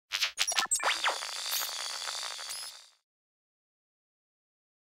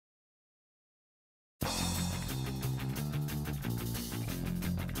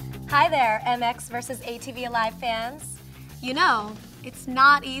Hi there, MX versus ATV Alive fans. You know, it's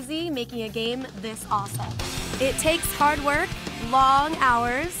not easy making a game this awesome. It takes hard work, long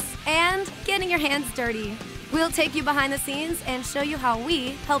hours, and getting your hands dirty. We'll take you behind the scenes and show you how we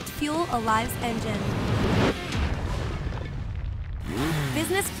helped fuel Alive's engine.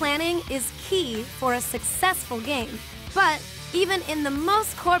 Business planning is key for a successful game, but even in the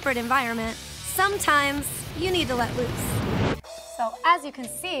most corporate environment, sometimes you need to let loose. So as you can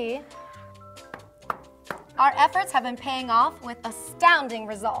see, our efforts have been paying off with astounding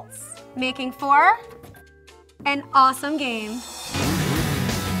results, making for an awesome game.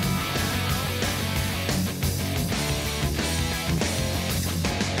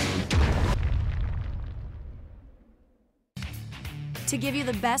 To give you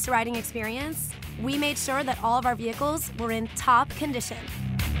the best riding experience, we made sure that all of our vehicles were in top condition.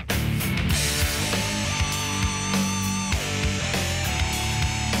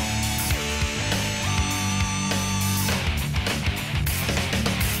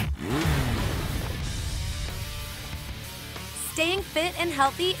 Staying fit and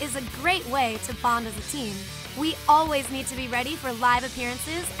healthy is a great way to bond as a team. We always need to be ready for live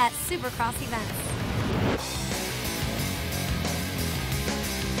appearances at Supercross events.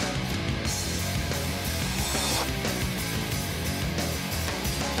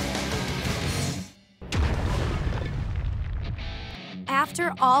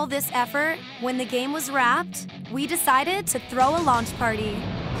 After all this effort, when the game was wrapped, we decided to throw a launch party.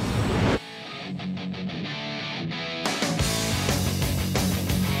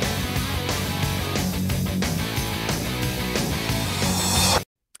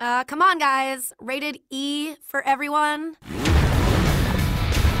 Come on, guys. Rated E for everyone.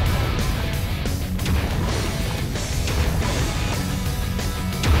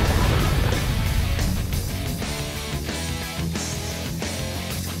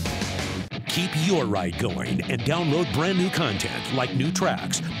 Keep your ride going and download brand new content like new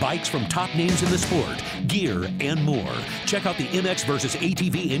tracks, bikes from top names in the sport, gear, and more. Check out the MX vs.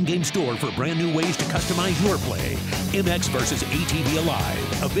 ATV in-game store for brand new ways to customize your play. MX vs. ATV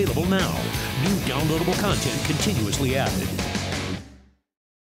Alive, available now. New downloadable content continuously added.